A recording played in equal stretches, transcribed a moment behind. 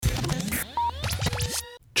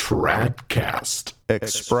Tradcast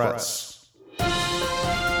Express.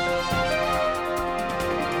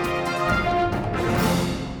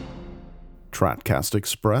 Tradcast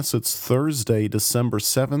Express, it's Thursday, December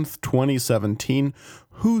 7th, 2017.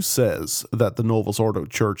 Who says that the Novus Ordo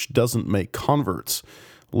Church doesn't make converts?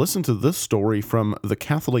 Listen to this story from the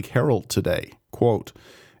Catholic Herald today. Quote,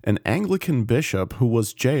 an Anglican bishop who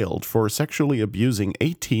was jailed for sexually abusing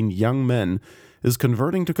 18 young men is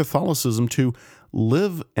converting to Catholicism to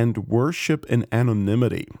live and worship in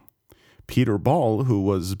anonymity. Peter Ball, who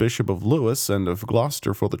was Bishop of Lewes and of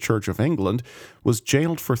Gloucester for the Church of England, was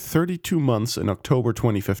jailed for 32 months in October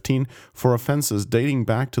 2015 for offenses dating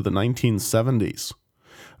back to the 1970s.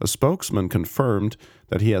 A spokesman confirmed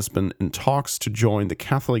that he has been in talks to join the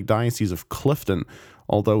Catholic Diocese of Clifton,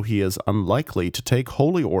 although he is unlikely to take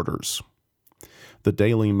holy orders. The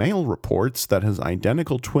Daily Mail reports that his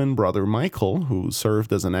identical twin brother Michael, who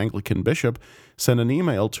served as an Anglican bishop, sent an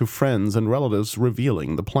email to friends and relatives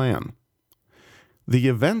revealing the plan. The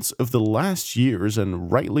events of the last years,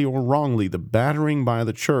 and rightly or wrongly the battering by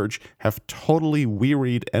the church, have totally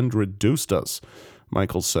wearied and reduced us,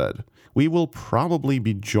 Michael said. We will probably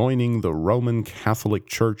be joining the Roman Catholic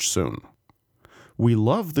Church soon. We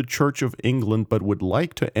love the Church of England, but would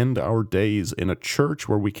like to end our days in a church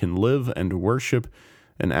where we can live and worship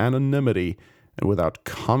in anonymity and without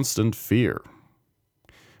constant fear.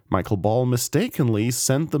 Michael Ball mistakenly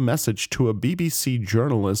sent the message to a BBC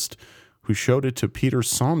journalist who showed it to Peter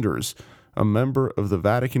Saunders, a member of the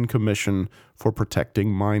Vatican Commission for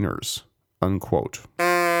Protecting Minors. Unquote.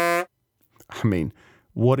 I mean,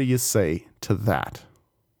 what do you say to that?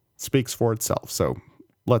 It speaks for itself, so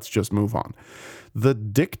let's just move on. The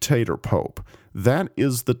Dictator Pope. That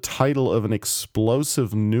is the title of an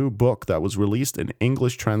explosive new book that was released in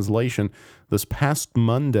English translation this past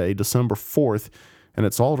Monday, December 4th, and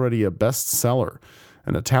it's already a bestseller.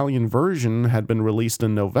 An Italian version had been released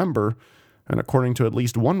in November, and according to at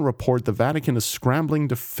least one report, the Vatican is scrambling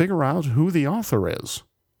to figure out who the author is.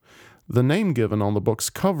 The name given on the book's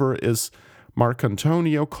cover is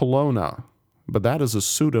Marcantonio Colonna, but that is a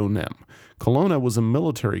pseudonym. Colonna was a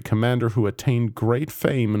military commander who attained great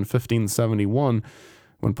fame in 1571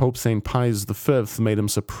 when Pope St. Pius V made him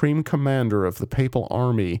supreme commander of the papal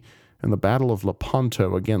army in the Battle of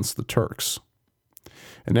Lepanto against the Turks.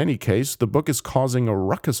 In any case, the book is causing a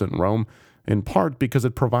ruckus in Rome, in part because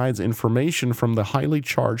it provides information from the highly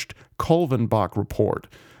charged Kolvenbach report,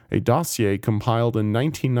 a dossier compiled in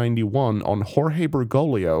 1991 on Jorge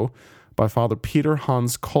Bergoglio by Father Peter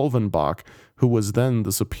Hans Kolvenbach, who was then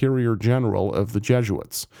the Superior General of the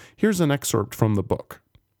Jesuits. Here's an excerpt from the book.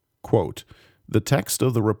 Quote, the text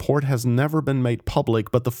of the report has never been made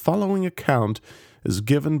public, but the following account is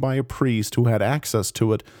given by a priest who had access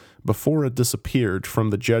to it before it disappeared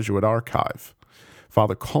from the Jesuit archive.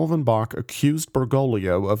 Father Kolvenbach accused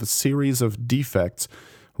Bergoglio of a series of defects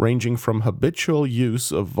ranging from habitual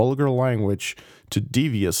use of vulgar language to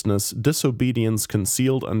deviousness, disobedience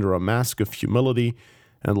concealed under a mask of humility,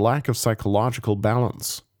 and lack of psychological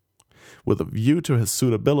balance. With a view to his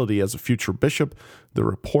suitability as a future bishop, the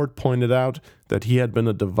report pointed out that he had been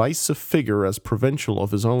a divisive figure as provincial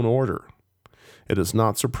of his own order. It is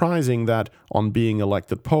not surprising that, on being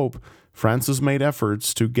elected pope, Francis made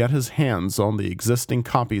efforts to get his hands on the existing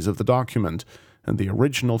copies of the document, and the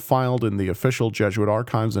original filed in the official Jesuit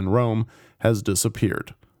archives in Rome has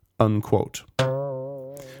disappeared. Unquote.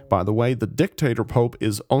 By the way, the Dictator Pope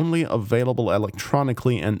is only available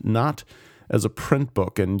electronically and not as a print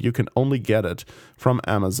book, and you can only get it from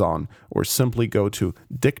Amazon or simply go to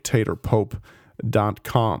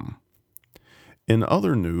dictatorpope.com. In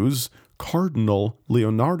other news, Cardinal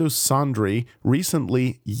Leonardo Sandri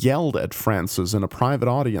recently yelled at Francis in a private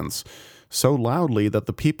audience, so loudly that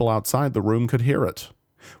the people outside the room could hear it.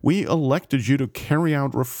 We elected you to carry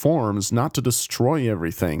out reforms, not to destroy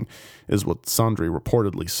everything, is what Sandri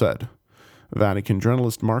reportedly said. Vatican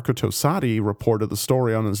journalist Marco Tosatti reported the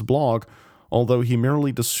story on his blog, although he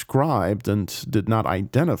merely described and did not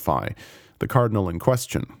identify the cardinal in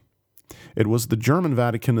question. It was the German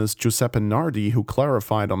Vaticanist Giuseppe Nardi who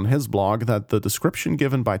clarified on his blog that the description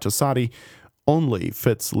given by Tosatti only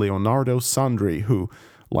fits Leonardo Sandri, who,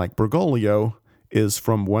 like Bergoglio, is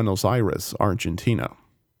from Buenos Aires, Argentina.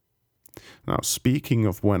 Now, speaking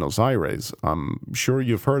of Buenos Aires, I'm sure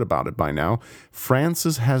you've heard about it by now.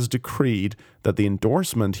 Francis has decreed that the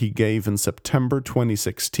endorsement he gave in September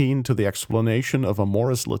 2016 to the explanation of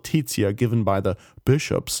Amoris Laetitia given by the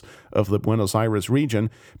bishops of the Buenos Aires region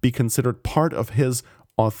be considered part of his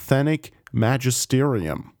authentic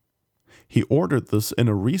magisterium. He ordered this in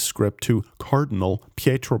a rescript to Cardinal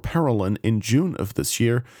Pietro Parolin in June of this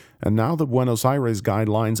year, and now the Buenos Aires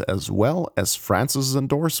guidelines, as well as Francis's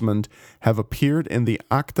endorsement, have appeared in the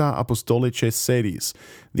Acta Apostolicae Sedis,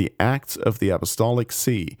 the Acts of the Apostolic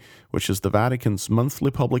See, which is the Vatican's monthly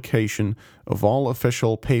publication of all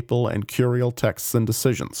official papal and curial texts and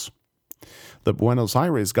decisions. The Buenos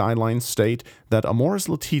Aires guidelines state that Amoris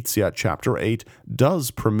Laetitia, Chapter 8,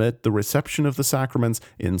 does permit the reception of the sacraments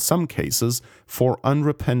in some cases for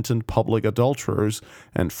unrepentant public adulterers,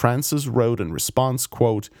 and Francis wrote in response,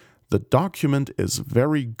 quote, "The document is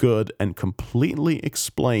very good and completely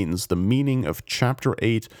explains the meaning of Chapter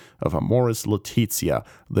 8 of Amoris Laetitia.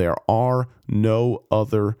 There are no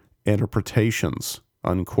other interpretations,"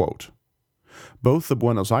 unquote. Both the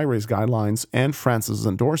Buenos Aires guidelines and Francis'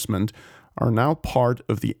 endorsement are now part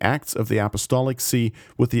of the Acts of the Apostolic See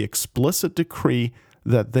with the explicit decree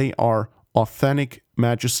that they are authentic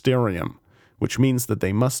magisterium, which means that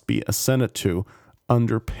they must be assented to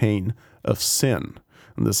under pain of sin.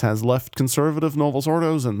 And this has left conservative Novus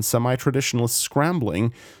Ordos and semi-traditionalists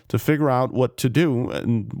scrambling to figure out what to do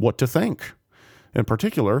and what to think. In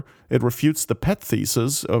particular, it refutes the pet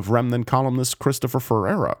thesis of remnant columnist Christopher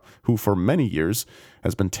Ferreira, who for many years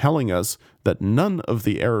has been telling us that none of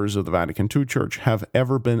the errors of the Vatican II Church have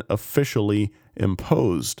ever been officially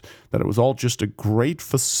imposed, that it was all just a great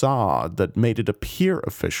facade that made it appear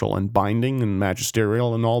official and binding and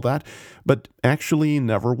magisterial and all that, but actually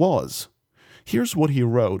never was. Here's what he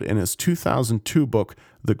wrote in his 2002 book,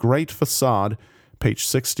 The Great Facade, page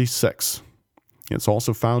 66. It's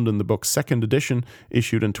also found in the book's second edition,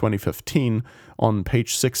 issued in 2015, on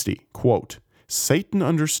page 60, quote, "Satan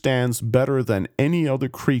understands better than any other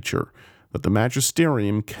creature that the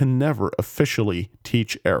magisterium can never officially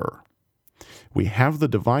teach error. We have the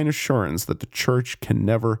divine assurance that the Church can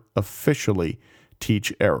never officially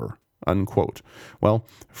teach error," unquote. Well,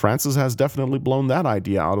 Francis has definitely blown that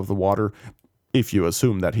idea out of the water, if you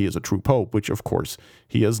assume that he is a true pope, which of course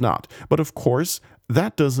he is not. But of course,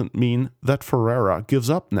 that doesn't mean that Ferreira gives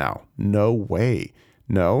up now. No way.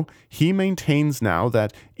 No, he maintains now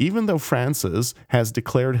that even though Francis has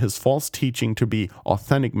declared his false teaching to be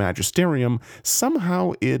authentic magisterium,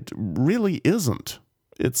 somehow it really isn't.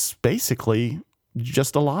 It's basically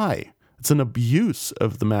just a lie. It's an abuse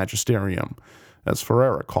of the magisterium, as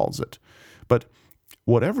Ferreira calls it. But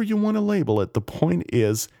whatever you want to label it, the point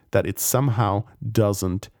is that it somehow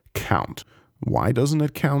doesn't count. Why doesn't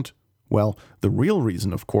it count? Well, the real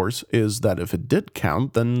reason, of course, is that if it did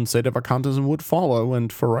count, then sedevacantism would follow,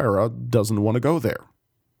 and Ferreira doesn't want to go there.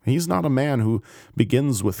 He's not a man who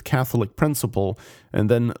begins with Catholic principle and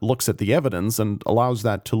then looks at the evidence and allows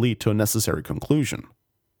that to lead to a necessary conclusion.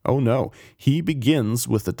 Oh no, he begins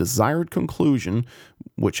with the desired conclusion,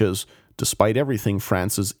 which is, despite everything,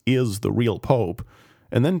 Francis is the real pope,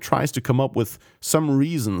 and then tries to come up with some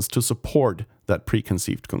reasons to support that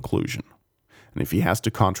preconceived conclusion. And if he has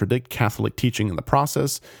to contradict Catholic teaching in the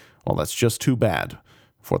process, well, that's just too bad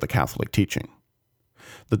for the Catholic teaching.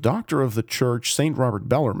 The doctor of the church, St. Robert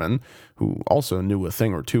Bellarmine, who also knew a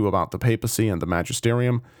thing or two about the papacy and the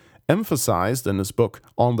magisterium, emphasized in his book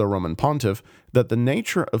On the Roman Pontiff that the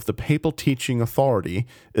nature of the papal teaching authority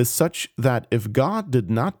is such that if God did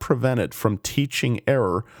not prevent it from teaching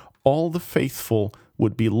error, all the faithful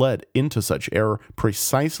would be led into such error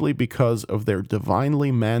precisely because of their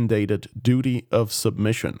divinely mandated duty of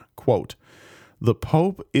submission. Quote, "The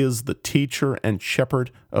Pope is the teacher and shepherd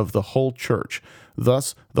of the whole Church.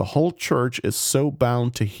 Thus, the whole Church is so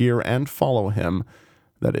bound to hear and follow him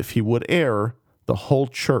that if he would err, the whole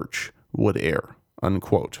Church would err,"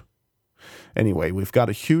 unquote. Anyway, we've got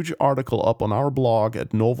a huge article up on our blog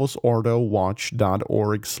at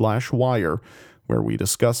novusordowatch.org/wire, where we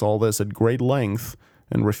discuss all this at great length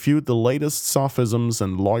and refute the latest sophisms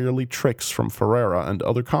and lawyerly tricks from Ferreira and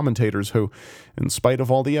other commentators who, in spite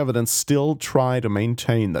of all the evidence, still try to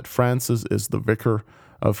maintain that Francis is the vicar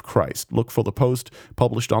of Christ. Look for the post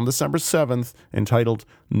published on December 7th entitled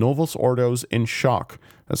Novus Ordos in Shock,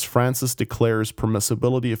 as Francis declares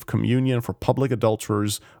permissibility of communion for public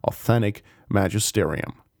adulterers, authentic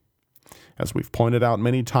magisterium. As we've pointed out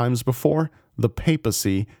many times before, the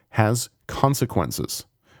papacy has consequences.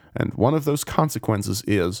 And one of those consequences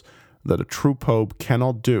is that a true pope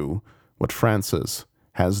cannot do what Francis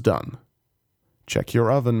has done. Check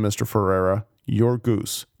your oven, Mr. Ferreira. Your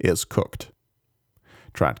goose is cooked.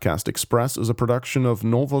 Tradcast Express is a production of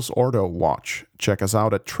Novus Ordo Watch. Check us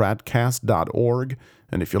out at tradcast.org.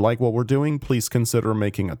 And if you like what we're doing, please consider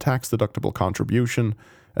making a tax-deductible contribution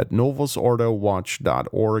at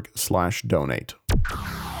novusordowatch.org/donate.